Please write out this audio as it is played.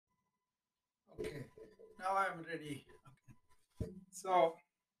Now I'm ready. Okay. So,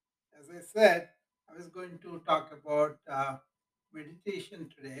 as I said, I was going to talk about meditation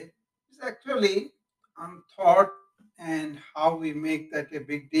today. It's actually on thought and how we make that a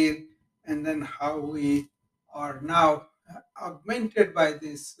big deal, and then how we are now augmented by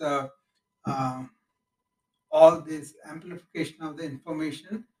uh, all this amplification of the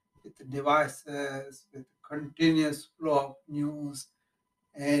information with the devices, with continuous flow of news,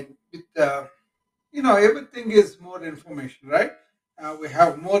 and with everything is more information, right? We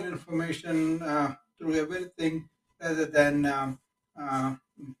have more information through everything rather than uh,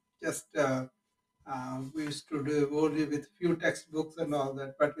 just we used to do only with few textbooks and all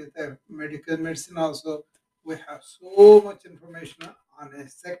that. But with medical medicine also, we have so much information on a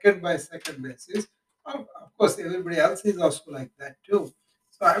second by second basis. Of course, everybody else is also like that too.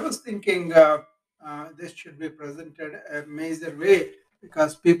 So I was thinking this should be presented a major way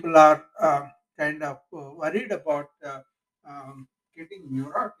because people are kind of worried about getting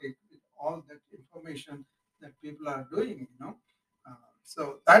neurotic with all that information that people are doing. Uh,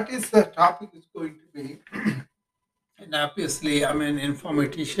 so that is the topic is going to be. And obviously, I'm an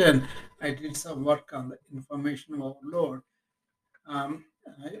informatician. I did some work on the information overload.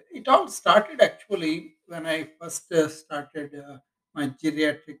 It all started actually when I first started my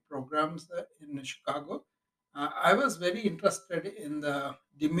geriatric programs in Chicago. I was very interested in the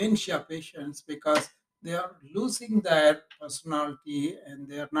dementia patients because they are losing their personality and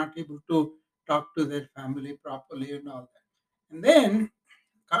they are not able to talk to their family properly and all that. And then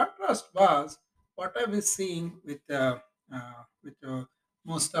contrast was what I was seeing with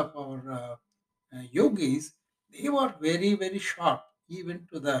most of our yogis. They were very very sharp even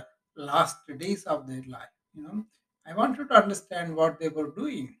to the last days of their life. I wanted to understand what they were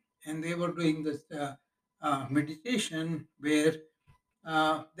doing, and they were doing this meditation where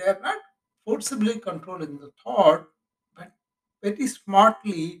they are not forcibly controlling the thought, but very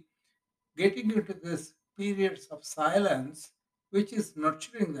smartly getting into this periods of silence which is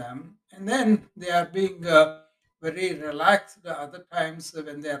nurturing them, and then they are being very relaxed the other times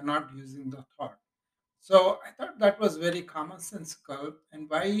when they are not using the thought. So I thought that was very commonsensical, and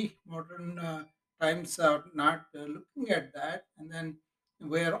why modern times are not looking at that, and then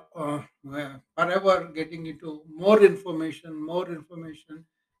we're forever getting into more information,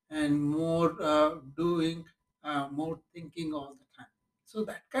 and more doing, more thinking all the time. So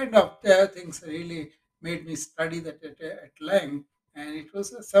that kind of things really made me study that at length, and it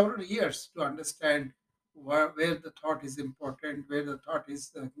was several years to understand where the thought is important, where the thought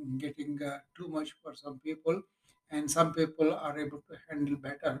is getting too much for some people, and some people are able to handle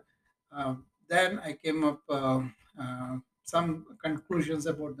better. Then I came up some conclusions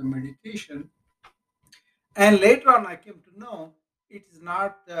about the meditation, and later on I came to know it is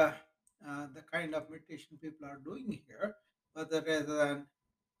not the kind of meditation people are doing here, but rather than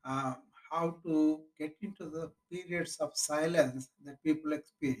uh, how to get into the periods of silence that people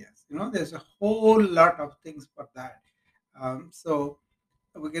experience. There's a whole lot of things for that. So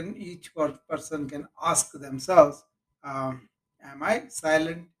we can each person can ask themselves, am I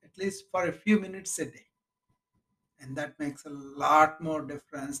silent at least for a few minutes a day? And that makes a lot more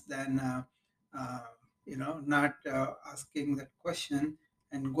difference than uh, not asking that question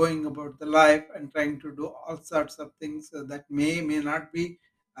and going about the life and trying to do all sorts of things that may not be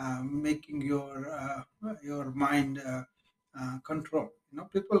making your mind control.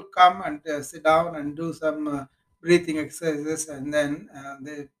 People come and sit down and do some breathing exercises, and then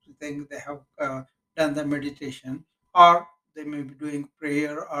they think they have done the meditation, or they may be doing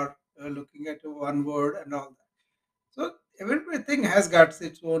prayer, or looking at one word and all. So everything has got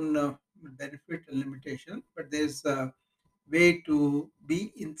its own benefit and limitation, but there's a way to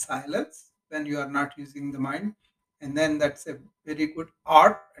be in silence when you are not using the mind, and then that's a very good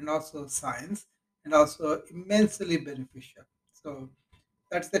art and also science and also immensely beneficial. So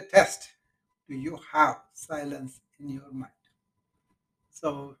that's the test. Do you have silence in your mind?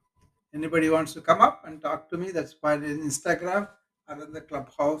 So anybody wants to come up and talk to me, that's fine in Instagram or on the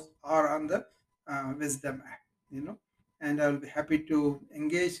Clubhouse or on the Wisdom app, and I'll be happy to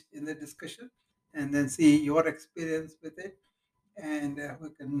engage in the discussion and then see your experience with it, and we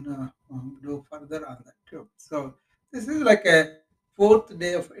can do further on that too. So this is like a fourth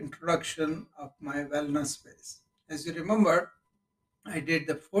day of introduction of my wellness phase. As you remember, I did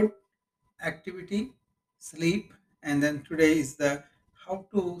the food, activity, sleep, and then today is the how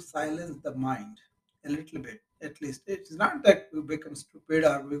to silence the mind a little bit. At least it's not that we become stupid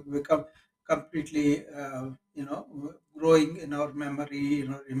or we become completely, growing in our memory,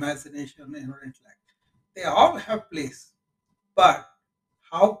 in our imagination, in our intellect. They all have place, but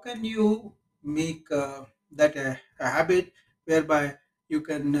how can you? make that a habit whereby you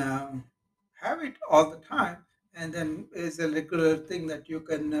can have it all the time, and then is a regular thing that you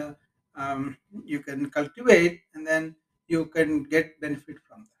can cultivate, and then you can get benefit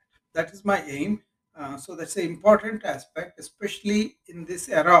from that. That is my aim. So that's an important aspect, especially in this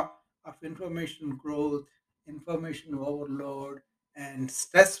era of information growth, information overload, and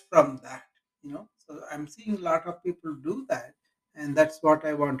stress from that. So I'm seeing a lot of people do that, and that's what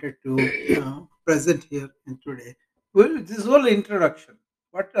I wanted to present here in today. Well, this whole introduction,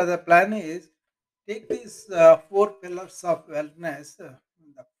 what the plan is, take these four pillars of wellness: the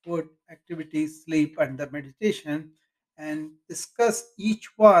food, activity, sleep, and the meditation, and discuss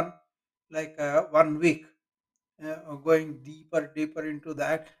each one like 1 week, going deeper into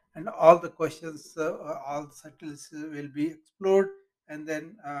that, and all the questions, all the subtleties will be explored, and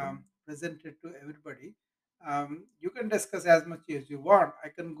then presented to everybody. You can discuss as much as you want. I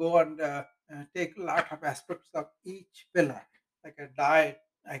can go and take a lot of aspects of each pillar, like a diet.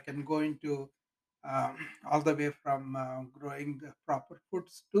 I can go into um, all the way from growing the proper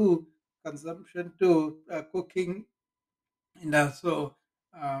foods to consumption to cooking, and also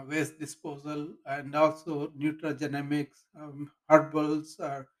waste disposal, and also nutrigenomics, herbals,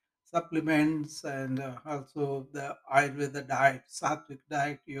 supplements, and also the Ayurveda diet, Sattvic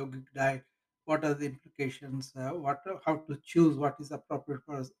diet, yogic diet. What are the implications? How to choose what is appropriate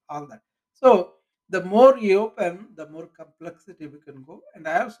for us? All that. So the more you open, the more complexity we can go. And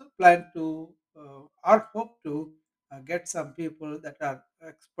I also plan to, or hope to, get some people that are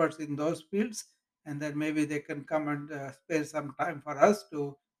experts in those fields, and then maybe they can come and spare some time for us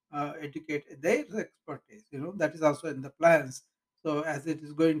to educate their expertise. That is also in the plans. So as it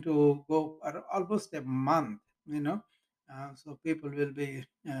is going to go for almost a month, so people will be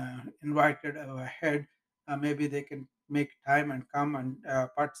invited ahead. Maybe they can make time and come and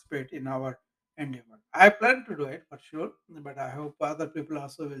participate in our endeavor. I plan to do it for sure, but I hope other people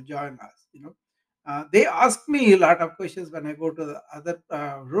also will join us. They ask me a lot of questions when I go to the other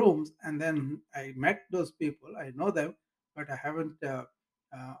rooms, and then I met those people. I know them, but I haven't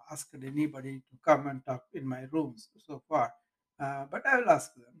asked anybody to come and talk in my rooms so far. But I will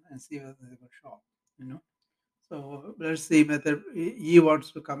ask them and see whether they will show up. You know. So let's see whether he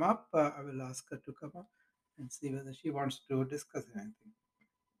wants to come up. I will ask her to come up and see whether she wants to discuss anything.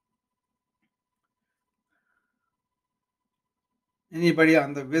 Anybody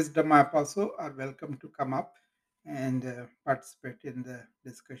on the wisdom app also are welcome to come up and participate in the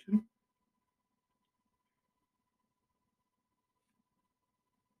discussion.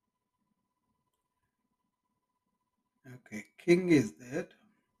 Okay, King is there.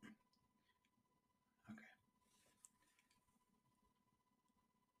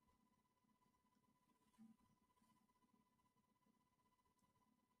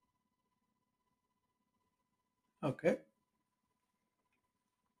 Okay.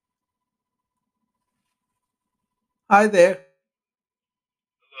 Hi there.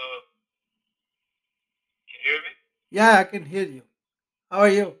 Hello, can you hear me? Yeah, I can hear you. How are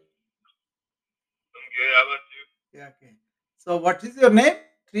you? I'm good. How about you? Yeah, okay. So, what is your name?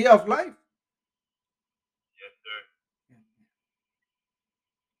 Tree of Life. Yes, sir. Yeah.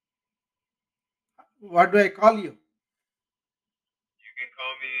 What do I call you? You can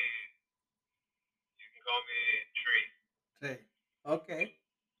call me. You can call me Tree Trey. Okay.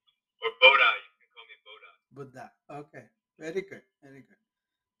 or Boda. You can call me Boda. Buddha. Okay. Very good. Very good.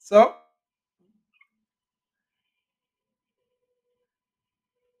 So,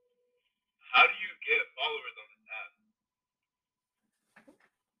 How do you get followers on this app?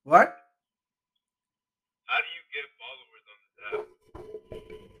 what? How do you get followers on this app?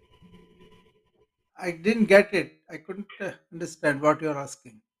 I didn't get it. I couldn't understand what you're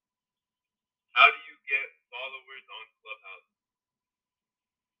asking. How do you get followers on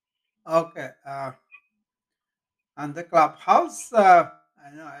Clubhouse? Okay. On the clubhouse, I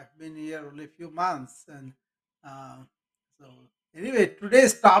know I've been here only a few months, and uh, so anyway,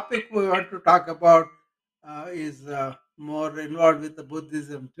 today's topic we want to talk about is more involved with the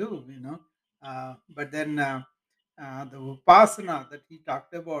Buddhism too, but then the Vipassana that he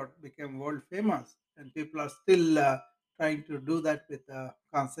talked about became world famous, and people are still trying to do that with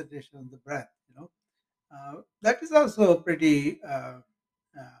concentration on the breath. That is also pretty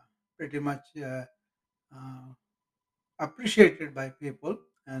much. Uh, Appreciated by people,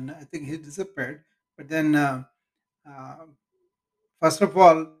 and I think he disappeared. But then, uh, first of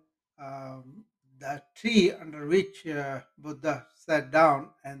all, um, the tree under which Buddha sat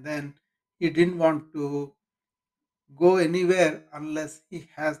down, and then he didn't want to go anywhere unless he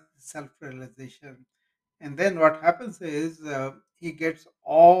has self realization. And then what happens is he gets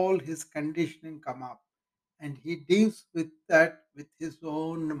all his conditioning come up, and he deals with that with his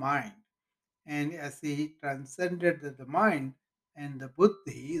own mind. And as he transcended the mind and the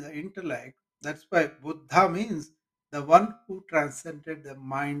buddhi, the intellect, that's why Buddha means the one who transcended the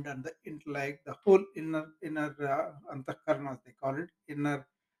mind and the intellect, the whole inner antahkarana, they call it, inner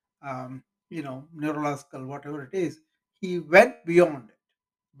neurological, whatever it is. He went beyond it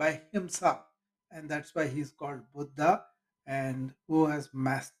by himself, and that's why he's called Buddha, and who has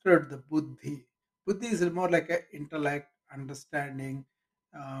mastered the buddhi. Buddhi is more like an intellect, understanding,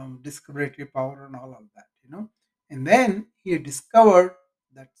 discriminatory power, and all of that. And then he discovered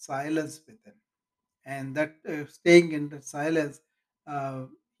that silence within, and that staying in the silence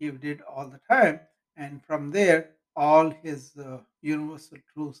he did all the time, and from there all his universal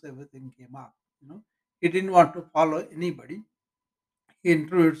truths, everything came up. He didn't want to follow anybody. He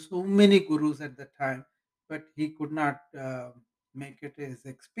interviewed so many gurus at the time, but he could not make it his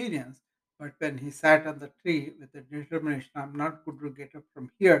experience. But when he sat on the tree with the determination, I'm not going to get up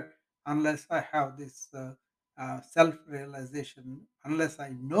from here unless I have this self realization, unless I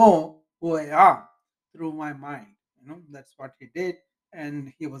know who I am through my mind. That's what he did, and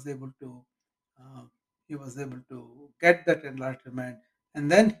uh, he was able to get that enlightenment.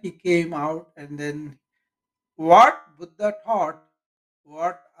 And then he came out, and then what Buddha taught,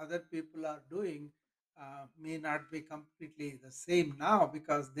 what other people are doing, may not be completely the same now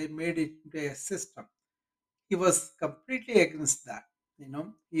because they made it into a system. He was completely against that.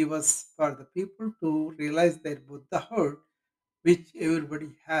 He was for the people to realize their Buddhahood, which everybody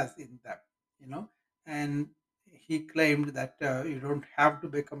has in them, you know. And he claimed that you don't have to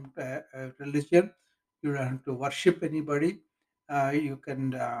become a religion, you don't have to worship anybody, you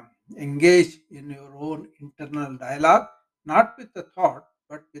can engage in your own internal dialogue, not with the thought,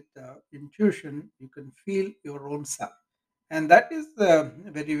 but with the intuition. You can feel your own self, and that is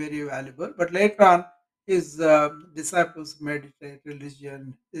very very valuable. But later on, his disciples made it a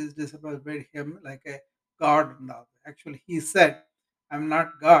religion. His disciples made him like a god and all. Actually, he said, "I'm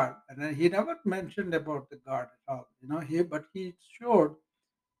not God," and then he never mentioned about the God at all. But he showed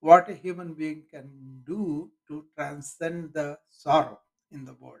what a human being can do to transcend the sorrow in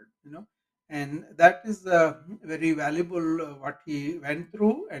the world. And that is very valuable what he went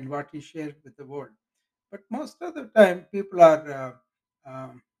through and what he shared with the world. But most of the time, people are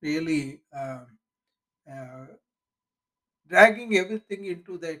really uh, dragging everything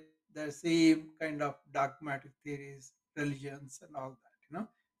into the same kind of dogmatic theories, religions, and all that,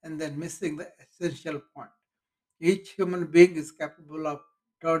 and then missing the essential point. Each human being is capable of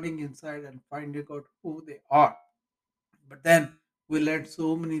turning inside and finding out who they are. But then we learn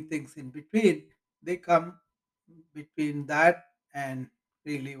so many things in between. They come between that and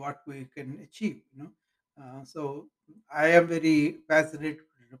really what we can achieve. So I am very fascinated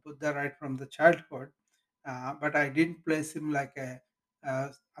with Buddha right from the childhood, but I didn't place him like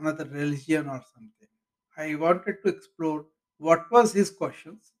another religion or something. I wanted to explore what was his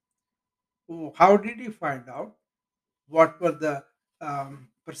questions, how did he find out, what were the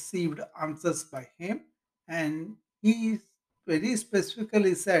perceived answers by him, and he very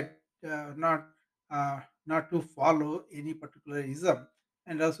specifically said not to follow any particular ism,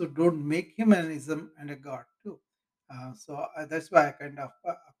 and also don't make him an ism and a god too. So that's why I kind of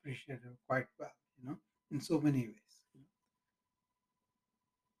appreciate him quite well, in so many ways.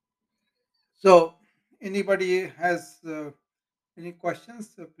 So anybody has any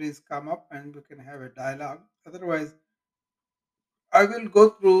questions, please come up and we can have a dialogue. Otherwise, I will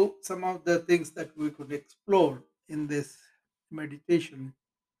go through some of the things that we could explore in this meditation.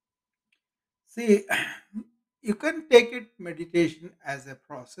 See, you can take it meditation as a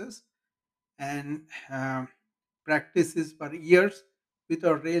process and practices for years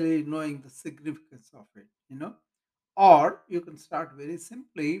without really knowing the significance of it. Or you can start very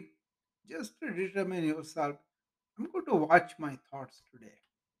simply, just to determine yourself, I'm going to watch my thoughts today.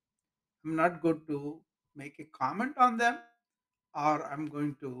 I'm not going to make a comment on them, or I'm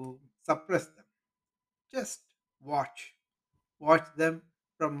going to suppress them. Just watch. Watch them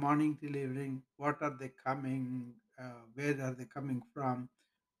from morning till evening. What are they coming? Where are they coming from?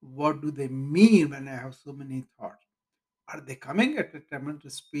 What do they mean when I have so many thoughts? Are they coming at a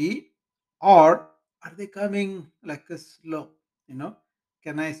tremendous speed, or are they coming like a slow? You know,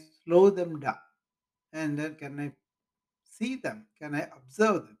 can I slow them down? And then can I see them? Can I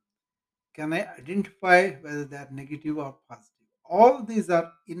observe them? Can I identify whether they are negative or positive? All these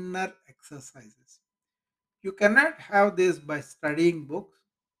are inner exercises. You cannot have this by studying books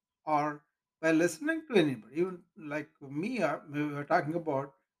or by listening to anybody. Even like me, we were talking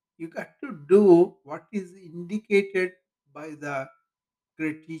about, you got to do what is indicated by the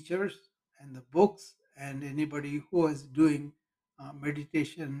great teachers and the books and anybody who is doing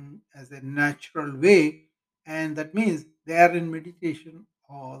meditation as a natural way. And that means they are in meditation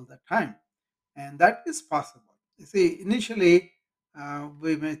all the time. And that is possible. You see, initially,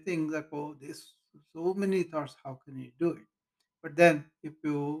 we may think that, oh, there's so many thoughts, how can you do it? But then, if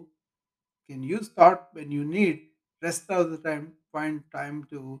you can use thought when you need, rest of the time find time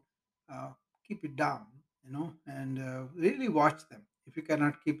to uh, keep it down, and really watch them. If you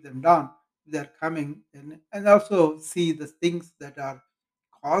cannot keep them down, they're coming, and also see the things that are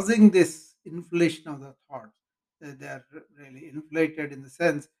causing this inflation of the thoughts. They are really inflated in the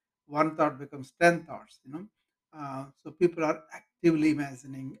sense one thought becomes 10 thoughts, so people are actively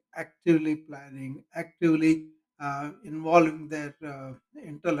imagining, actively planning, actively involving their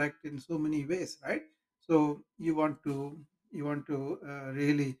intellect in so many ways, right? So you want to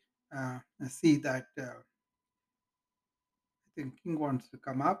really uh, see that. I think King wants to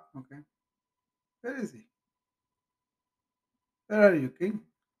come up. Okay, where is he? Where are you, King?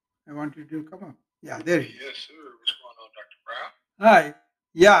 I want you to come up. Yeah, there he is. Yes, sir. What's going on, Dr. Brown? Hi.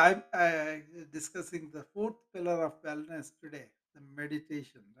 Yeah, I'm discussing the fourth pillar of wellness today, the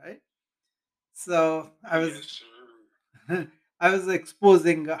meditation, right? So I Yes, was sir. I was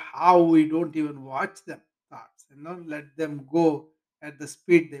exposing how we don't even watch them thoughts, let them go at the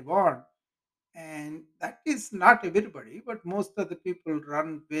speed they want. And that is not everybody, but most of the people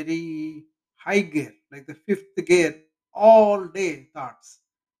run very high gear, like the fifth gear, all day thoughts.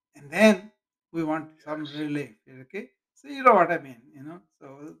 And then we want some Yes, relief, okay? So you know what I mean,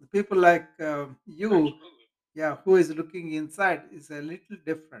 So the people like you, absolutely. yeah, who is looking inside is a little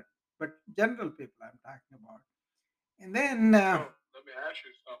different, but general people I'm talking about. And then, So let me ask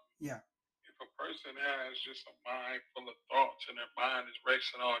you something. yeah, If a person has just a mind full of thoughts and their mind is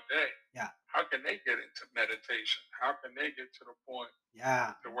racing all day, yeah, how can they get into meditation? How can they get to the point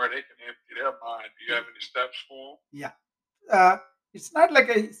yeah, to where they can empty their mind? Do you have any steps for them? yeah. uh, it's not like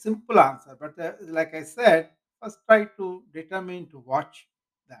a simple answer, but like I said, first try to determine to watch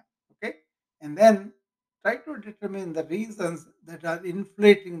them, okay, and then try to determine the reasons that are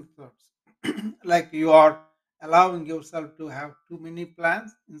inflating the thoughts. Like you are allowing yourself to have too many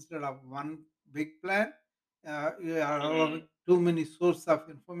plans instead of one big plan. You are allowing Mm-hmm. too many sources of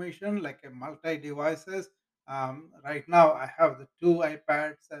information, like a multi devices. Right now, I have the two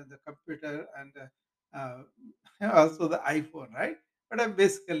iPads and the computer and also the iPhone, right? But I'm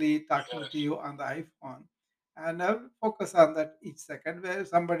basically talking to Yes. you on the iPhone, and I'll focus on that each second. Where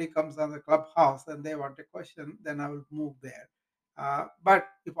somebody comes on the clubhouse and they want a question, then I will move there. But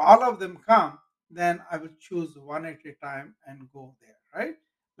if all of them come, then I will choose one at a time and go there, right?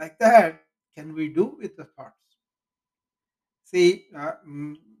 Like that, can we do with the thoughts? See,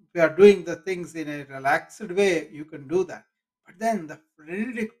 if you are doing the things in a relaxed way, you can do that. But then the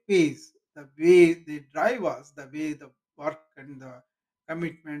frenetic pace, the way they drive us, the way the work and the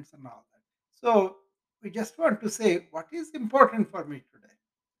commitments and all that. So we just want to say, what is important for me today?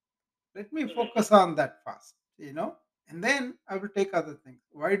 Let me Mm-hmm. focus on that first, and then I will take other things.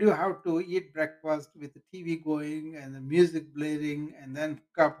 Why do you have to eat breakfast with the TV going and the music blaring and then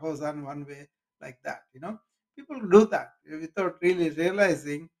couples on one way like that? People do that without really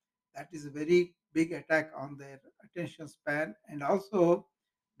realizing that is a very big attack on their attention span, and also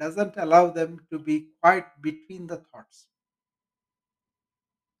doesn't allow them to be quiet between the thoughts.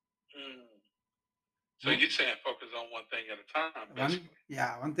 Mm. So you're saying focus on one thing at a time, One, basically.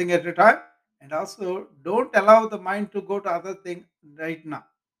 yeah, one thing at a time, and also don't allow the mind to go to other thing right now.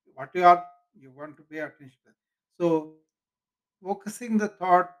 What you want to pay attention to. So focusing the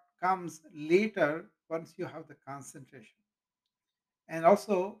thought comes later once you have the concentration. And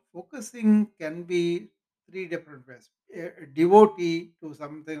also, focusing can be three different ways. A devotee to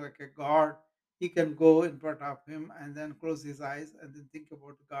something like a god, he can go in front of him and then close his eyes and then think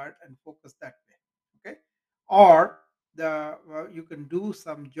about God and focus that way. Okay, or you can do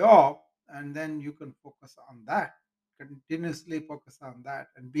some job and then you can focus on that, continuously focus on that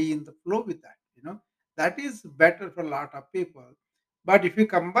and be in the flow with that. That is better for a lot of people. But if you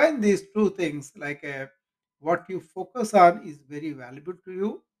combine these two things, like what you focus on is very valuable to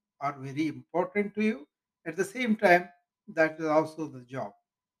you or very important to you, at the same time, that is also the job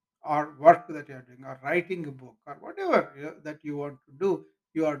or work that you are doing or writing a book or whatever that you want to do,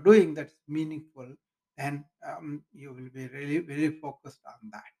 you are doing that's meaningful, and you will be really very focused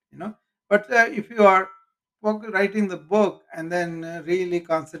on that. But if you are writing the book and then really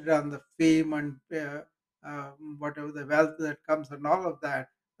consider on the fame and whatever the wealth that comes and all of that,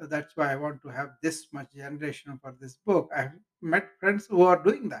 that's why I want to have this much generation for this book. I've met friends who are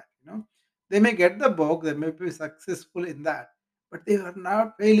doing that. They may get the book, they may be successful in that, but they are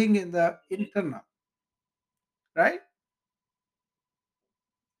not failing in the Mhm. internal, right?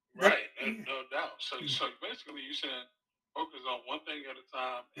 That Right, no doubt. So, yeah, so basically, you saying focus on one thing at a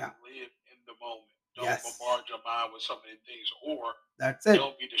time and yeah, live in the moment. Don't yes, bombard your mind with so many things, or that's it.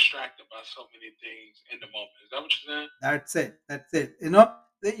 don't be distracted by so many things in the moment. Is that what you're saying? That's it. That's it.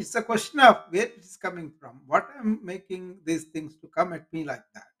 It's a question of where it is coming from. What I'm making these things to come at me like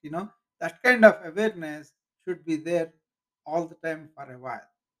that. That kind of awareness should be there all the time for a while.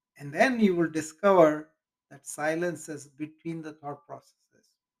 And then you will discover that silences between the thought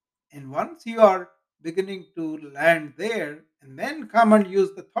processes. And once you are beginning to land there and then come and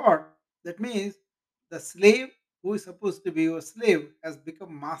use the thought, that means the slave who is supposed to be your slave has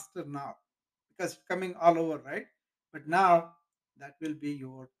become master now because it's coming all over, right? But now that will be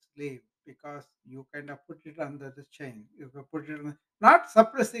your slave because you kind of put it under the chain. You can put it on, not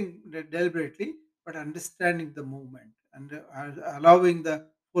suppressing deliberately, but understanding the movement and allowing the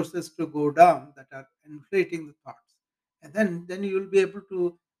forces to go down that are inflating the thoughts. And then you will be able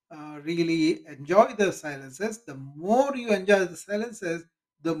to really enjoy the silences. The more you enjoy the silences,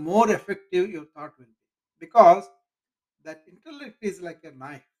 the more effective your thought will be. Because that intellect is like a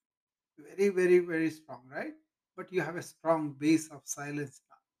knife, very, very, very strong, right? But you have a strong base of silence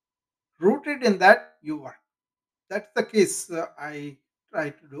now. Rooted in that, you work. That's the case I try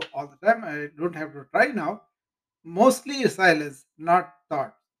to do all the time. I don't have to try now. Mostly silence, not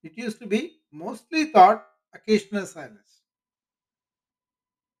thought. It used to be mostly thought, occasional silence.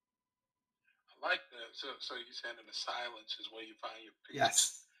 I like that. So you're saying in the silence is where you find your peace.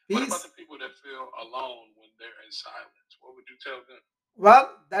 Yes. What about Peace. the people that feel alone when they're in silence? What would you tell them?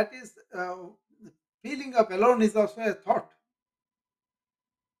 Well, that is the feeling of alone is also a thought.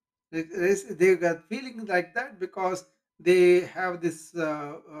 They got feeling like that because they have this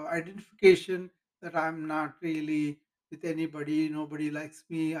identification that I'm not really with anybody, nobody likes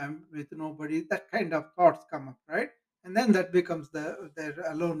me, I'm with nobody. That kind of thoughts come up, right? And then that becomes their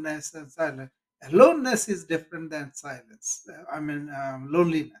aloneness and silence. Aloneness is different than silence.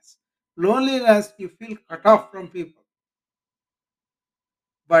 Loneliness. Loneliness, you feel cut Hmm. off from people.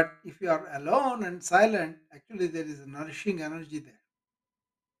 But if you are alone and silent, actually there is a nourishing energy there.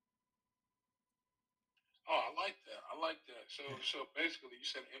 Oh, I like that. I like that. So Yeah. so basically, you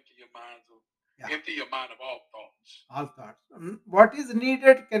said Yeah. empty your mind of all thoughts. All thoughts. What is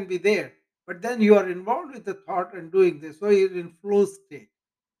needed can be there, but then you are involved with the thought and doing this. So you're in flow state.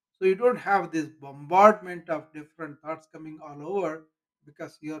 So you don't have this bombardment of different thoughts coming all over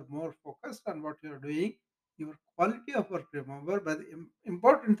because you are more focused on what you're doing. Your quality of work, remember. But the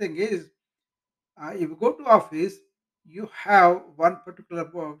important thing is, if you go to office, you have one particular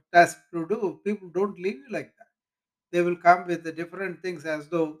task to do. People don't leave you like that. They will come with the different things as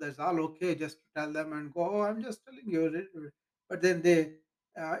though that's all okay just to tell them and go, oh, I'm just telling you. But then they,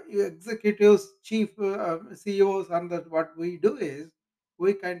 executives, chief CEOs, and that what we do is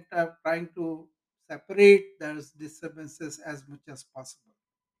we kind of trying to separate those disturbances as much as possible.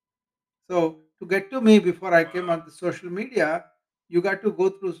 So to get to me before I came on Wow. the social media, you got to go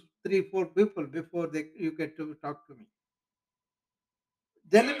through three, four people before you get to talk to me.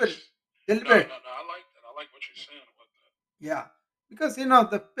 Deliberate, Yes. No, deliberate. no, no. I like that. I like what you're saying about that. Yeah, because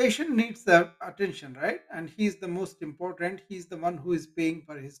the patient needs the attention, right? And he's the most important. He's the one who is paying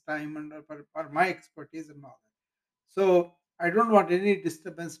for his time and for my expertise and all that. So I don't want any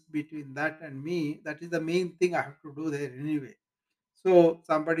disturbance between that and me. That is the main thing I have to do there anyway. So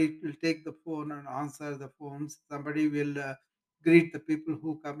somebody will take the phone and answer the phones. Somebody will greet the people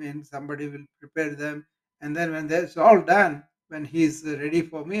who come in. Somebody will prepare them, and then when that's all done, when he's ready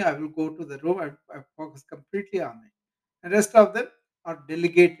for me, I will go to the room. I focus completely on it, and rest of them are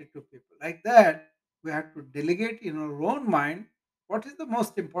delegated to people. Like that, we have to delegate in our own mind. What is the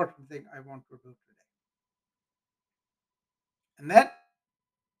most important thing I want to do today, and then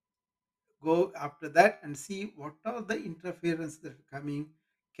go after that and see what are the interference that are coming.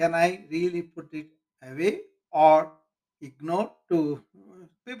 Can I really put it away or ignore to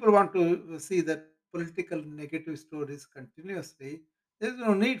people want to see that political negative stories continuously. There's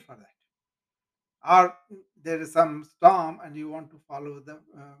no need for that. Or there is some storm and you want to follow the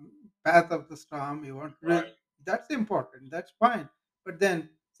path of the storm, you want to Right. that's important, that's fine. But then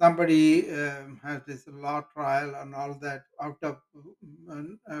somebody has this law trial and all that out of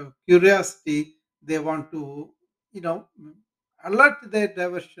curiosity, they want to you know alert their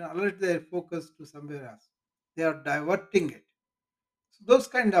diversion, alert their focus to somewhere else. They are diverting it. So those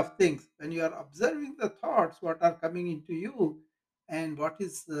kind of things, when you are observing the thoughts, what are coming into you and what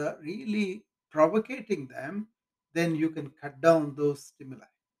is really provocating them, then you can cut down those stimuli.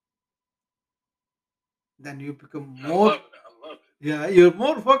 then you become I more, love it. I love it. yeah, you're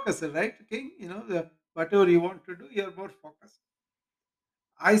more focused, right, King? Whatever you want to do, you're more focused.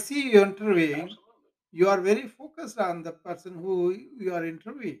 I see you interviewing, Absolutely. you are very focused on the person who you are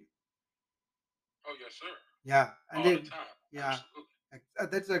interviewing. Oh yes, sir. Yeah, and All the then, time. yeah,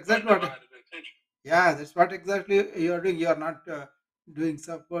 Absolutely. that's exactly what. Undivided attention. Yeah, that's what exactly you are doing. You are not doing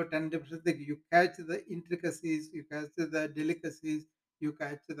support and different thing. You catch the intricacies, you catch the delicacies, you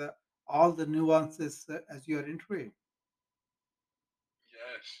catch the all the nuances as you are interviewing.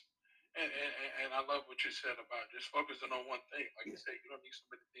 Yes. And I love what you said about just focusing on one thing. Like Yeah. you said, you don't need so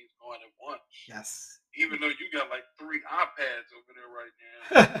many things going at once. Yes. Even though you got like three iPads over there right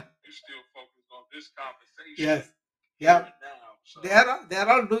now, you still focus on this conversation Yes. here Yeah. and now. So They are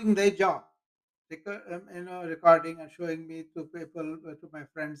all doing their job. Recording and showing me to people, to my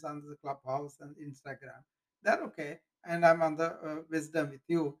friends on the Clubhouse and Instagram. They're okay, and I'm on the wisdom with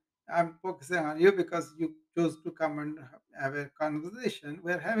you. I'm focusing on you because you chose to come and have a conversation.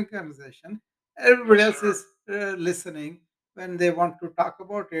 We're having conversation. Everybody yes, else sir. is listening. When they want to talk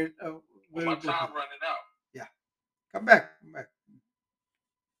about it, Well, we'll my go time for. running out. Yeah, come back, come back,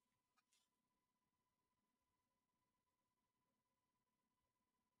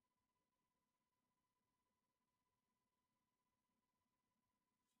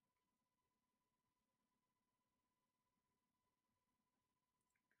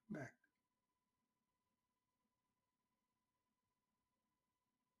 back.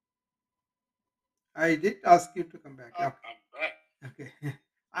 I did ask you to come back. I'm back. Okay, okay.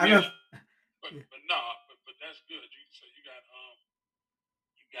 I'm Yeah, a. Yeah, but no, but that's good. You so you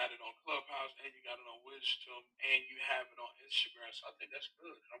got it on Clubhouse and you got it on Wisdom and you have it on Instagram. So I think that's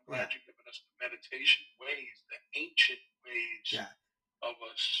good. And I'm yeah, glad you're giving us the meditation ways, the ancient ways yeah, of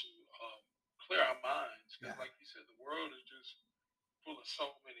us to clear our minds. Because, yeah. like you said, the world is just full of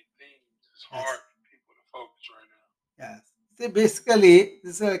so many things. It's Yes. hard for people to focus right now. Yes. See, basically,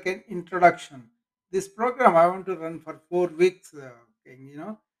 this is like an introduction. This program I want to run for 4 weeks. King,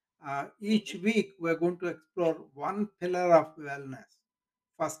 each Hmm. week we're going to explore one pillar of wellness.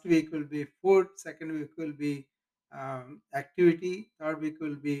 First week will be food. Second week will be activity. Third week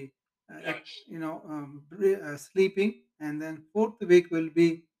will be, Yes. sleeping, and then fourth week will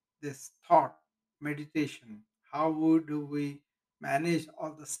be this thought meditation. How do we manage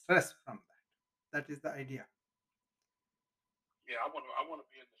all the stress from that? That is the idea. Yeah, I want to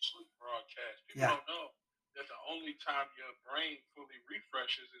be in the sleep broadcast. People Yeah. don't know that the only time your brain fully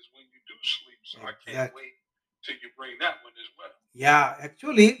refreshes is when you do sleep. So I can't Exactly. wait till you bring that one as well. Yeah,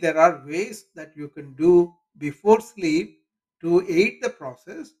 actually, there are ways that you can do before sleep to aid the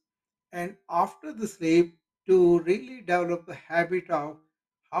process, and after the sleep to really develop the habit of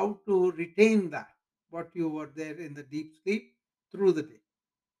how to retain that what you were there in the deep sleep through the day.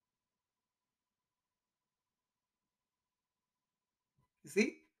 You see?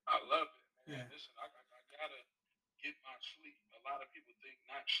 I love it, man. Yeah. Listen, I gotta get my sleep. A lot of people think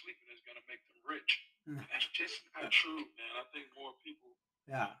not sleeping is gonna make them rich, Mm. and that's just not true, man. I think more people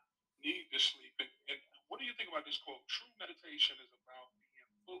Yeah. need to sleep. And what do you think about this quote? True meditation is about being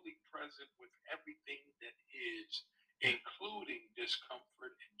fully present with everything that is, Yeah. including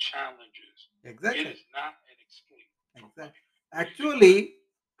discomfort and challenges. It Exactly. is not an escape from Exactly. life. What do you think about that? Actually,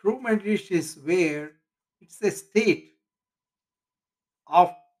 true meditation is where it's a state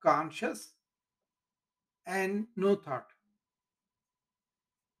of conscious and no thought.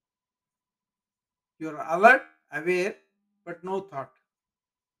 You're alert, aware, but no thought.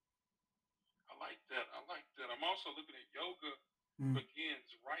 I like that. I like that. I'm also looking at yoga Mm.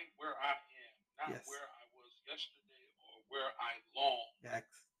 begins right where I am, not Yes. where I was yesterday or where I long Yes.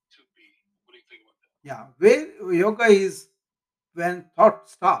 to be. What do you think about that? Yeah. Where yoga is when thought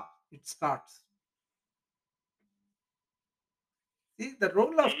stops, it starts. See, the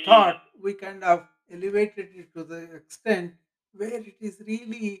role of Mm. thought, we kind of elevated it to the extent where it is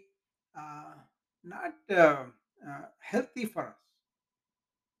really uh, not healthy for us.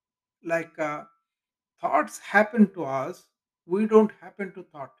 Like thoughts happen to us, we don't happen to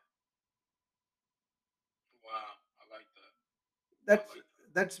thought. Wow. I like that. I That's like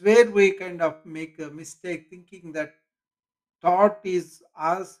that. that's where we kind of make a mistake thinking that thought is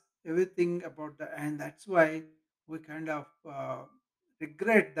us everything about the, and that's why we kind of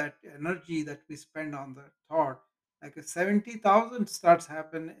regret that energy that we spend on the thought. Like a 70,000 starts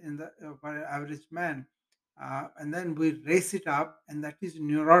happen in the for an average man, and then we raise it up, and that is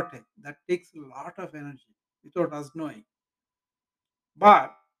neurotic. That takes a lot of energy without us knowing.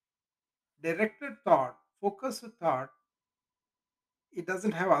 But directed thought, focused thought, it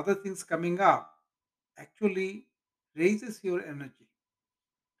doesn't have other things coming up. Actually, raises your energy.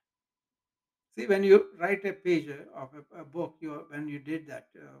 See, when you write a page of a book, when you did that,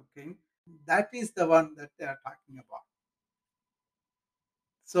 King, that is the one that they are talking about.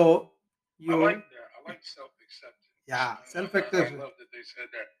 So I like you, that. I like self acceptance. yeah, I self-acceptance. love that they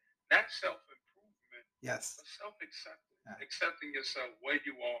said that. Not self improvement, Yes, but self acceptance. yeah, Accepting yourself where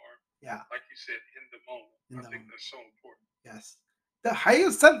you are, yeah, like you said, in the moment. in I the think moment. that's so important. Yes, the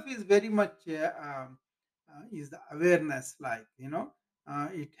higher self is very much is the awareness. Like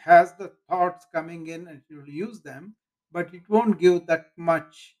it has the thoughts coming in, and it will use them, but it won't give that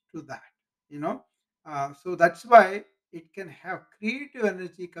much to that. You know, so that's why it can have creative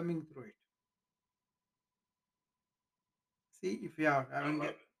energy coming through it. See, if you are I having love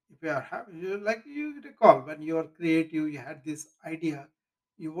it. if you are having, like you recall when you are creative, you had this idea,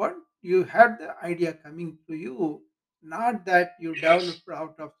 you had the idea coming to you, not that you Yes. developed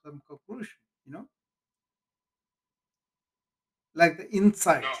out of some conclusion, like the No,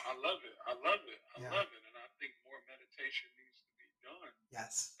 insight. I love it. I love it. I Yeah. love it. And I think more meditation needs to be done.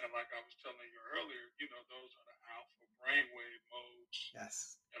 Yes. And like I was telling you earlier, those are the alpha brainwave modes.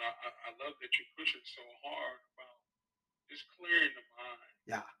 Yes. And I love that you push it so hard about just clearing the mind,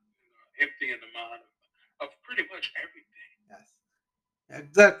 Yeah. emptying the mind of pretty much everything. Yes.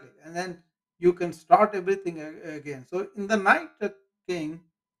 Exactly. And then you can start everything again. So in the night, King,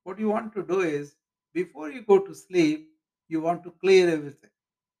 what you want to do is before you go to sleep, you want to clear everything,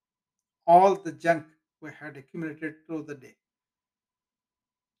 all the junk we had accumulated through the day.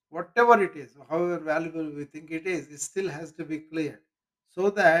 Whatever it is, however valuable we think it is, it still has to be cleared so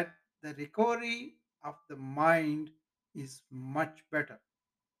that the recovery of the mind is much better.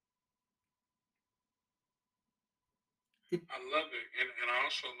 It, I love it. And I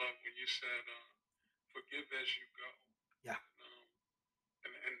also love when you said, forgive as you go. yeah, Um,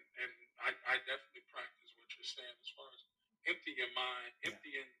 and I definitely practice what you're saying as far as yeah,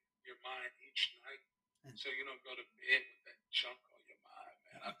 emptying your mind each night and so you don't go to bed with that junk on your mind,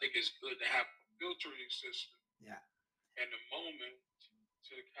 man. I think it's good to have a filtering system yeah. in the moment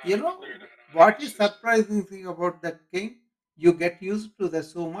to kind You of clear know that out of your what is system. surprising thing about that, King? You get used to that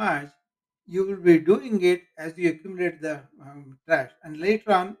so much, you will be doing it as you accumulate the trash, and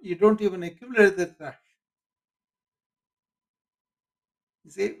later on you don't even accumulate the trash.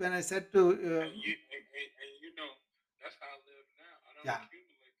 You see, when I said to And you know, that's how I live now. I don't yeah,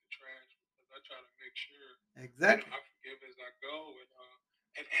 accumulate the trash because I try to make sure, exactly, I forgive as I go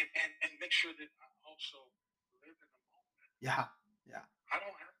and make sure that I also live in the moment. yeah, yeah, I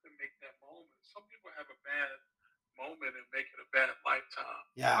don't have to make that moment. Some people have a bad moment and make it a bad lifetime.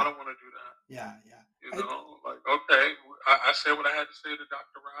 I yeah, don't want to do that. yeah, yeah. Like, okay, I said what I had to say to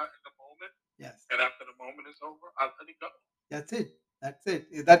Dr. Rod in the moment, Yes, and after the moment is over, I let it go. that's it. That's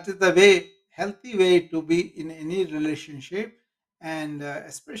it. That is the way, healthy way to be in any relationship, and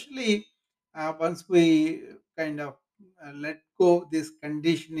especially once we kind of let go these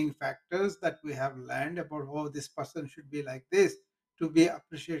conditioning factors that we have learned about how this person should be like this to be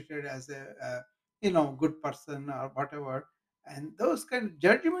appreciated as a good person or whatever, and those kind of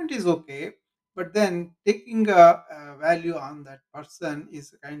judgment is okay, but then taking a value on that person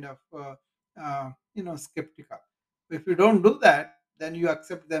is kind of skeptical. If you don't do that, then you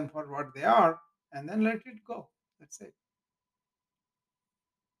accept them for what they are and then let it go. That's it.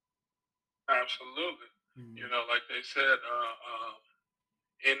 Absolutely. Mm. Like they said,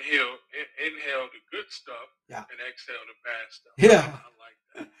 inhale the good stuff Yeah. and exhale the bad stuff. Yeah. I like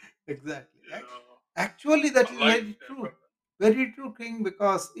that. Exactly. You know, Actually, I that is like very that, true. brother. Very true, King,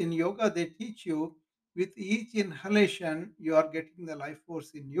 because in yoga they teach you with each inhalation, you are getting the life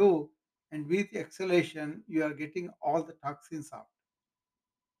force in you, and with exhalation, you are getting all the toxins out.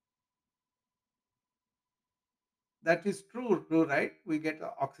 That is true, right? We get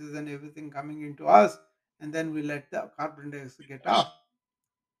the oxygen, everything coming into us, and then we let the carbon dioxide get Yes. off.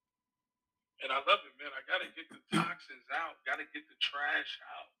 And I love it, man. I got to get the toxins out, got to get the trash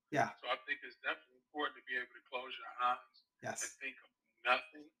out. Yeah. So I think it's definitely important to be able to close your eyes and Yes. think of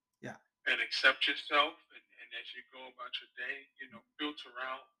nothing Yeah. and accept yourself. And as you go about your day, filter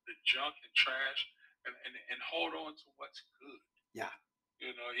out the junk and trash and hold on to what's good. Yeah.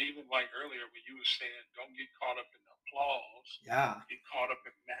 Even like earlier when you were saying, don't get caught up in the applause, Yeah. get caught up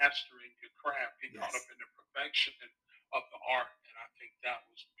in mastering your craft, get caught up Yes. in the perfection of the art. And I think that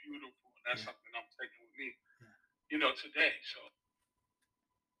was beautiful. And that's Yeah. something I'm taking with me, Yeah. today. So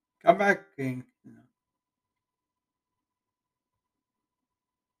Come back, King. Come on.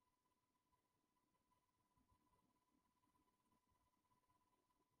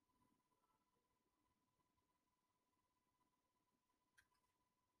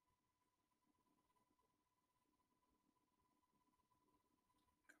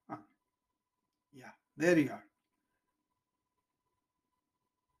 There you are.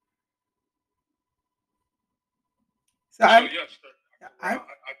 So So I'm yes, sir. I'm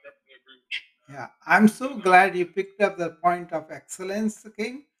I definitely agree with you, man. yeah, I'm You so know. glad you picked up the point of excellence,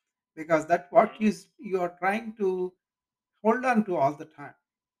 King, because that's what Hmm. you are trying to hold on to all the time,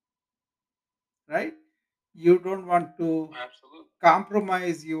 right? You don't want to Absolutely.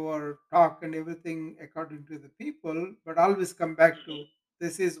 compromise your talk and everything according to the people, but always come back to Hmm.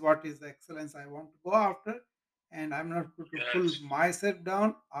 this is what is the excellence I want to go after, and I'm not going to pull Yes. myself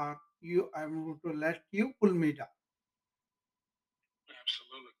down or I'm going to let you pull me down.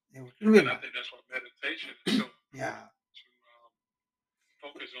 Absolutely. It will be And I like, think that's why meditation is so yeah, important to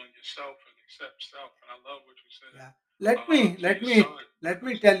focus on yourself and accept self. And I love what you said yeah. Let me to let your me son let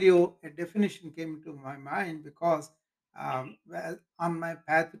me because. tell you a definition came to my mind because Hmm. well, on my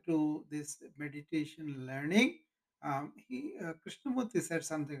path to this meditation learning, Krishnamurti said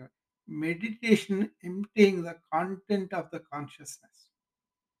something like, meditation emptying the content of the consciousness.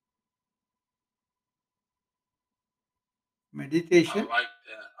 I Meditation, like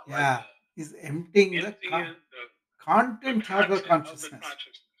that. I like yeah, that. is emptying the Emptying the content of the content of the consciousness.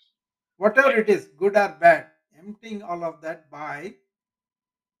 consciousness. I Whatever like it that. is, good or bad, emptying all of that by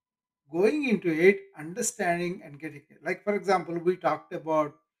going into it, understanding and getting it. Like for example, we talked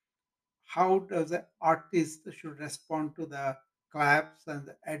about how does an artist should respond to the claps and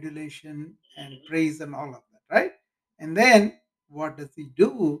the adulation and Hmm. praise and all of that, right? And then what does he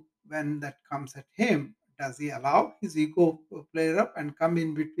do when that comes at him? Does he allow his ego to flare up and come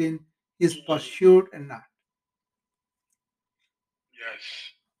in between his Hmm. pursuit and not?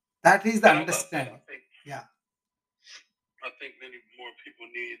 Yes. That is the And I love that. understanding. Yeah, I think many more people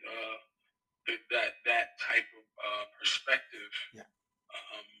need that type of perspective yeah,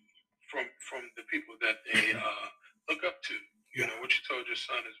 um, from the people that they look up to. You yeah, know, what you told your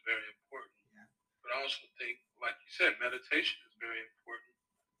son is very important. yeah, But I also think, like you said, meditation is very important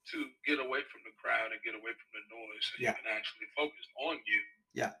to get away from the crowd and get away from the noise so you yeah, can actually focus on you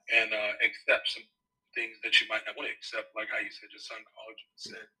yeah, and accept some things that you might not want to accept, like how you said your son called you and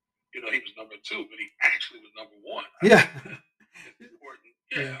yeah, said, he was number two, but he actually was number one. I yeah, think that it's important.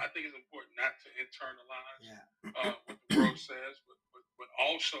 Yeah, yeah, I think it's important not to internalize yeah. what the world says, but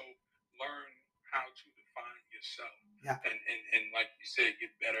also learn how to define yourself Yeah, and like you said,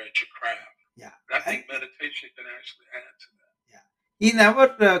 get better at your craft. yeah. And I And think meditation can actually add to that. yeah, he never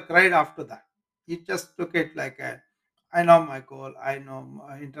cried after that. He just took it like a, I know my goal. I know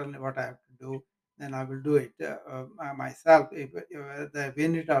internally what I have to do. Then I will do it myself. If I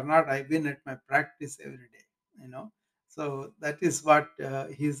win it or not, I win at my practice every day. You know, so that is what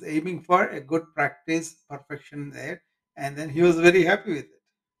he's aiming for: a good practice, perfection there. And then he was very happy with it.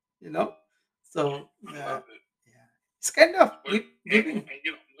 You know, so I love it. yeah, it's kind of What giving. and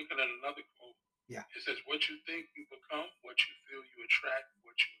I'm looking at another quote. Yeah. It says, "What you think you become, what you feel you attract,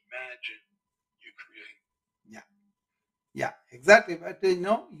 what you imagine you create." Yeah, yeah, exactly. But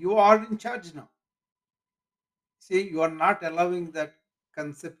you are in charge now. See, you are not allowing that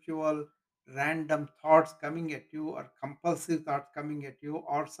conceptual random thoughts coming at you or compulsive thoughts coming at you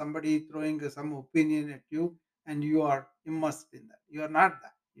or somebody throwing some opinion at you and you are immersed in that. You are not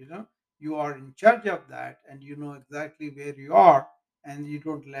that, You are in charge of that and you know exactly where you are and you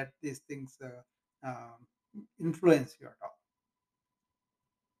don't let these things influence you at all.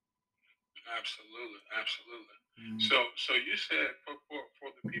 Absolutely, absolutely. Mm. So you said for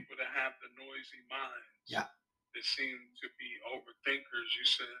the people that have the noisy minds Yeah, that seem to be overthinkers, you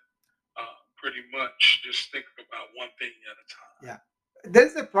said pretty much just think about one thing at a time. yeah.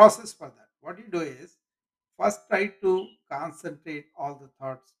 There's a process for that. What you do is first try to concentrate all the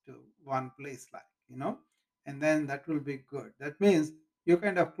thoughts to one place, and then that will be good. That means you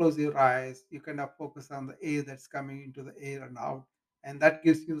kind of close your eyes, you kind of focus on the air that's coming into the air and out, and that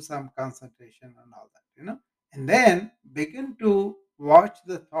gives you some concentration and all that. And then begin to watch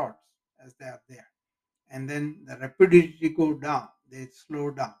the thoughts as they are there, and then the rapidity go down, they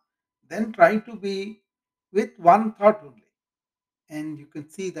slow down. Then try to be with one thought only, and you can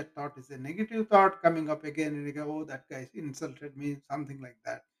see that thought is a negative thought coming up again and you go, oh, that guy insulted me, something like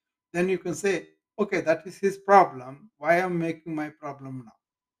that. Then you can say, okay, that is his problem, why am I making my problem now,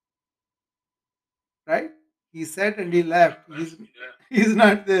 right? He said and he left, Yeah, he's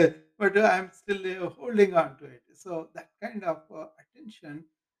not there, but I'm still holding on to it. So that kind of attention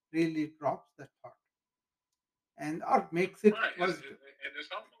really drops that thought and or makes it right. positive. And it's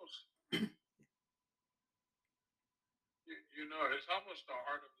almost it's almost the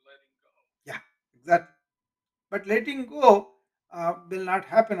art of letting go. Yeah, exactly. But letting go will not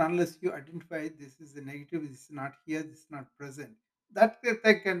happen unless you identify this is a negative, this is not here, this is not present. That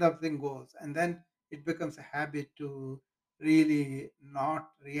kind of thing goes. And then it becomes a habit to really not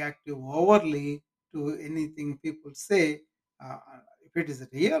reactive overly to anything people say. If it is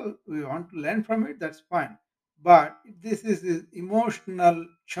real, we want to learn from it, that's fine. But if this is emotional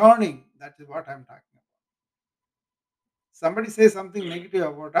churning, that is what I'm talking about. Somebody says something Mm. negative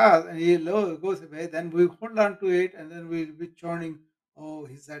about us and he goes away, then we hold on to it and then we'll be churning, oh,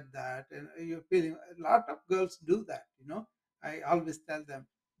 he said that. And you're feeling a lot of girls do that, you know. I always tell them,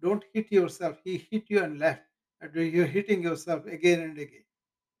 don't hit yourself. He hit you and left. And you're hitting yourself again and again.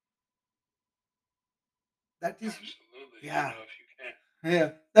 That is, Absolutely. You yeah, know, if you can't,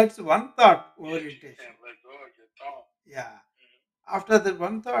 yeah. That's one thought yeah, if you orientation. can't let go of your thought. Yeah. Mhm. After the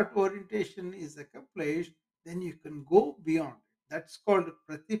one thought orientation is accomplished, then you can go beyond. That's called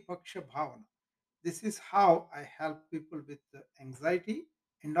Pratipaksha Bhavana. This is how I help people with anxiety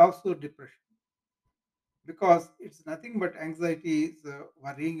and also depression, because it's nothing but anxiety is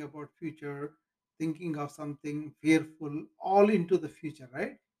worrying about future, thinking of something fearful, all into the future,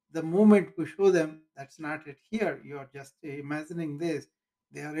 right? The moment we show them that's not it here, you are just imagining this,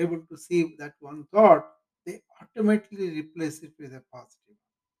 they are able to see that one thought, they automatically replace it with a positive.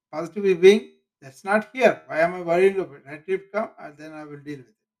 Positive being, that's not here. Why am I worrying about it? Let it come and then I will deal with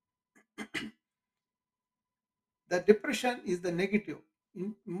it. The depression is the negative.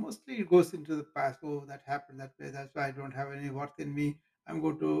 Mostly it goes into the past. Oh, that happened that way. That's why I don't have any worth in me. I'm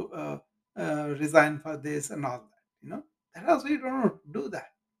going to resign for this and all that. You know, that also you don't do that.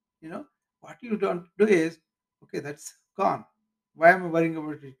 You know, what you don't do is, okay, that's gone. Why am I worrying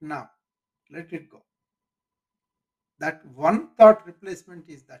about it now? Let it go. That one thought replacement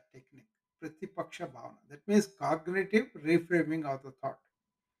is that technique. Pratipaksha bhavana. That means cognitive reframing of the thought.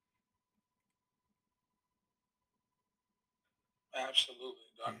 Absolutely,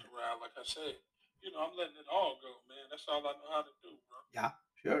 Yeah. Dr. Rao. Like I said, you know, I'm letting it all go, man. That's all I know how to do, bro. Yeah.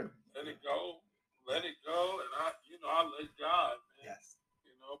 Sure. Let Yeah. it go, Yeah. let it go, and I let God, man. Yes.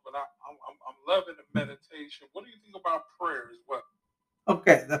 You know, but I'm loving the meditation. What do you think about prayer as well?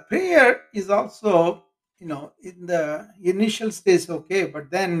 Okay, the prayer is also, you know, in the initial stage, okay, but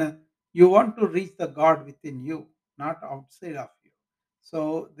then you want to reach the God within you, not outside of you.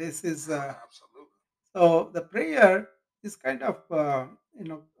 So this is Absolutely. so the prayer is kind of for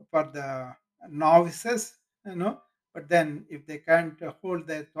the novices, you know. But then if they can't hold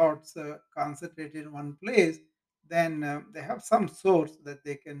their thoughts concentrated in one place, then they have some source that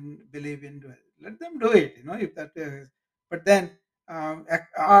they can believe in. Let them do it, you know. If that is, but then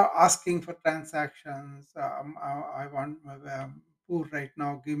asking for transactions. I want poor right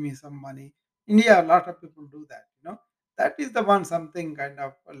now. Give me some money. India, a lot of people do that, you know. That is the one something kind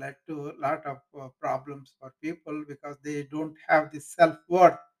of led to a lot of problems for people because they don't have this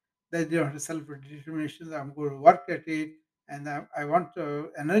self-worth. They don't have self-determination. I'm going to work at it and I want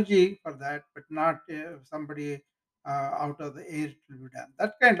energy for that, but not somebody out of the air it will be done.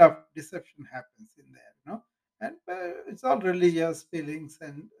 That kind of deception happens in there, you know. And it's all religious feelings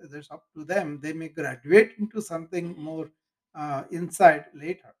and that's up to them. They may graduate into something more inside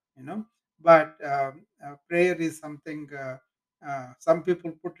later, you know. But prayer is something, some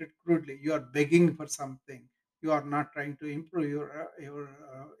people put it crudely. You are begging for something. You are not trying to improve your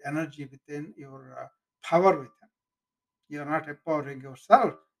energy within, your power within. You are not empowering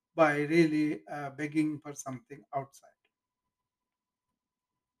yourself by really begging for something outside.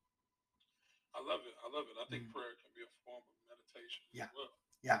 I love it. I love it. I think Mm. prayer can be a form of meditation as Yeah, well.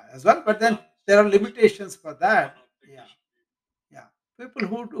 yeah, as well. Be But then honest. there are That's, limitations for I that. don't think it Yeah, should be. yeah. People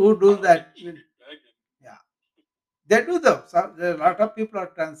who I do don't think that it should will, be begging. yeah. They do though. So there are a lot of people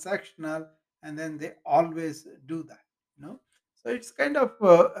are transactional, and then they always do that. You know, so it's kind of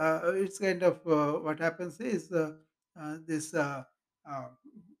what happens is this uh,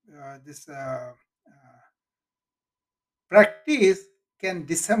 this practice can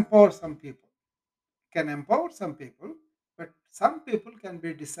disempower some people, can empower some people, but some people can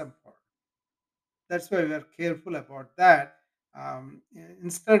be disempowered. That's why we are careful about that.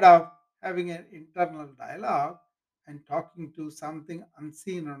 Instead of having an internal dialogue and talking to something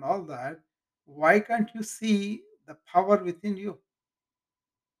unseen and all that, why can't you see the power within you?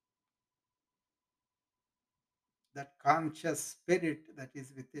 That conscious spirit that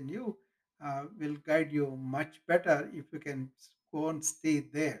is within you will guide you much better if you can go and stay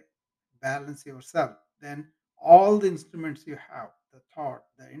there, balance yourself. Then all the instruments you have, the thought,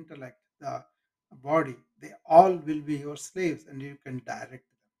 the intellect, the body, they all will be your slaves and you can direct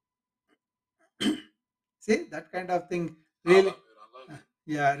them. See, that kind of thing I really, love it. I love it.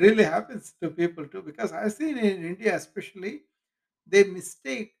 yeah, really happens to people too. Because I've seen in India, especially, they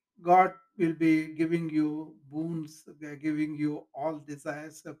mistake God will be giving you boons, they're giving you all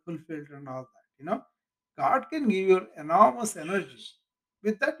desires fulfilled and all that. God can give you enormous energy.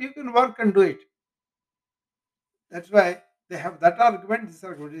 With that, you can work and do it. That's why they have that argument, this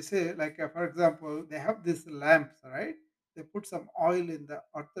argument. You say, like, for example, they have these lamps, right? They put some oil in the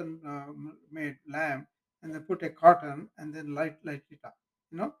earthen made lamp, and they put a cotton and then light it up,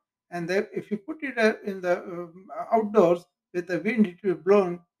 you know. And they, if you put it in the outdoors with the wind, it will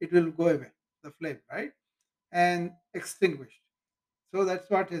blown, it will go away, the flame, right? And extinguished. So that's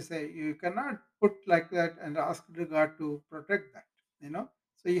what I say. You cannot put like that and ask the God to protect that.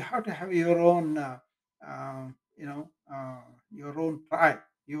 So you have to have your own, your own try,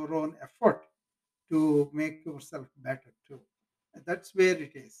 your own effort to make yourself better too. That's where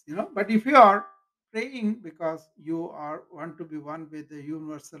it is. But if you are praying because you are want to be one with the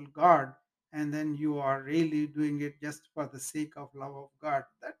universal God, and then you are really doing it just for the sake of love of God,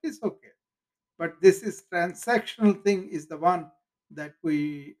 that is okay. But this is transactional thing is the one that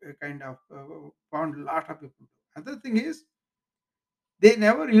we kind of found a lot of people do. Another thing is they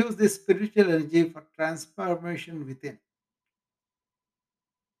never use this spiritual energy for transformation within.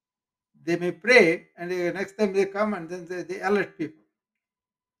 They may pray, and next time they come and then they alert people.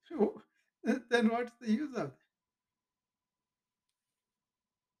 So then what's the use of that?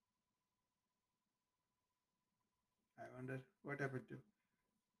 I wonder what happened to.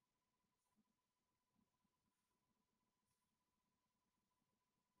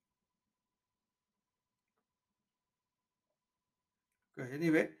 Okay,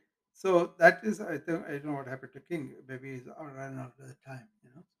 anyway, so that is, I think, I don't know what happened to King. Maybe he's run out of the time.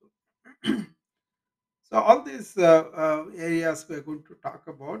 So So all these areas we're going to talk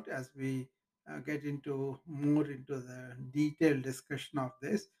about as we get into more into the detailed discussion of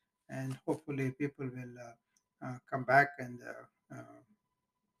this, and hopefully people will come back and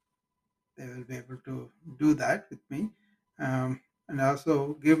they will be able to do that with me, and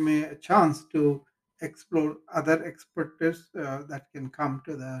also give me a chance to explore other expertise that can come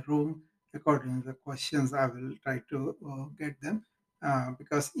to the room according to the questions. I will try to get them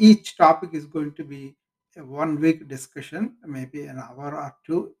because each topic is going to be a 1 week discussion, maybe an hour or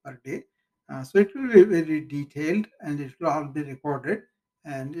two per day. So it will be very detailed, and it will all be recorded,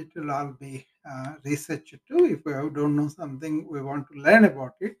 and it will all be researched too. If we don't know something, we want to learn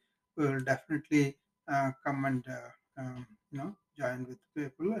about it, we will definitely come and join with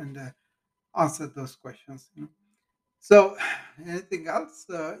people and answer those questions. So, anything else?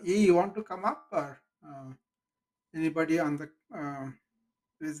 You want to come up, or anybody on the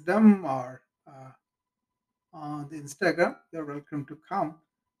wisdom or on the Instagram? You're welcome to come.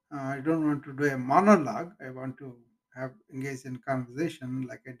 I don't want to do a monologue. I want to have engage in conversation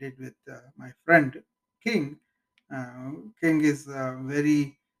like I did with my friend King. King is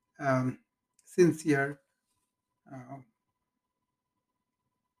very sincere. Uh,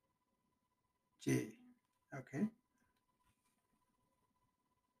 Jay. Okay.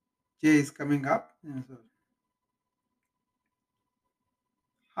 Jay is coming up. Yeah, so,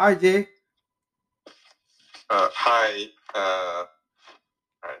 hi, Jay. Hi. Hi.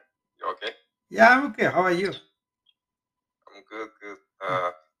 You okay? Yeah, I'm okay. How are you? I'm good. Good.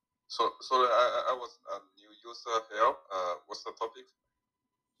 So I was a new user here. What's the topic?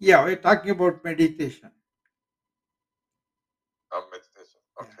 Yeah, we're talking about meditation. Meditation.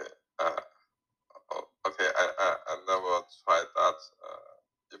 Yeah. Okay. Okay. I never tried that.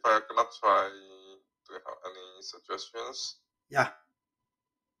 If I cannot try, do you have any suggestions? Yeah.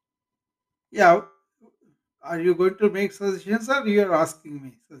 Yeah. Are you going to make suggestions, or you are asking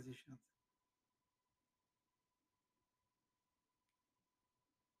me suggestions?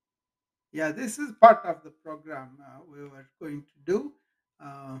 Yeah, this is part of the program we were going to do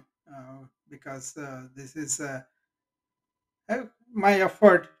uh, because this is my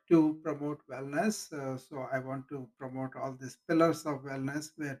effort to promote wellness. So I want to promote all these pillars of wellness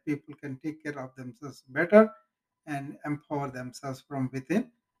where people can take care of themselves better and empower themselves from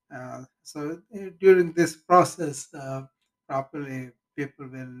within. So during this process, properly people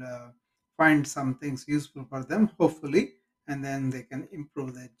will find some things useful for them, hopefully, and then they can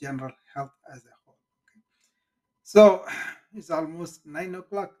improve their general health as a whole. Okay. So it's almost 9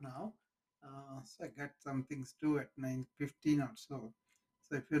 o'clock now. So I got some things to do at 9:15 or so.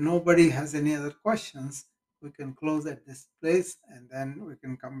 So if nobody has any other questions, we can close at this place, and then we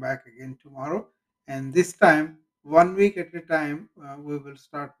can come back again tomorrow. And this time, 1 week at a time, we will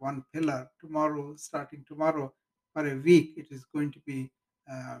start one pillar tomorrow. Starting tomorrow for a week, it is going to be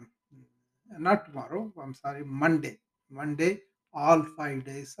um, not tomorrow. I'm sorry, Monday. Monday, all 5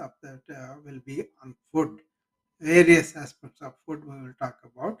 days of that will be on food. Various aspects of food we will talk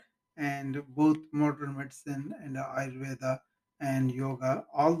about, and both modern medicine and Ayurveda and yoga,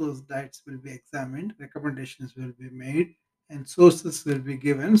 all those diets will be examined, recommendations will be made, and sources will be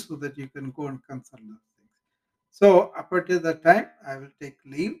given so that you can go and consult those things. So, up until that time, I will take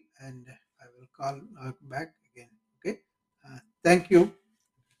leave and I will call back again. Okay. Thank you.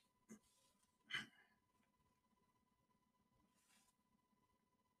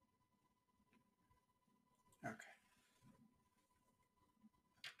 Okay.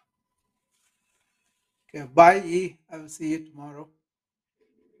 Okay. Bye, E. I will see you tomorrow.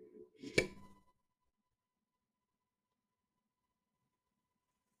 Okay.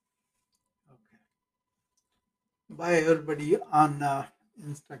 Bye, everybody on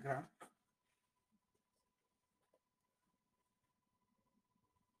Instagram.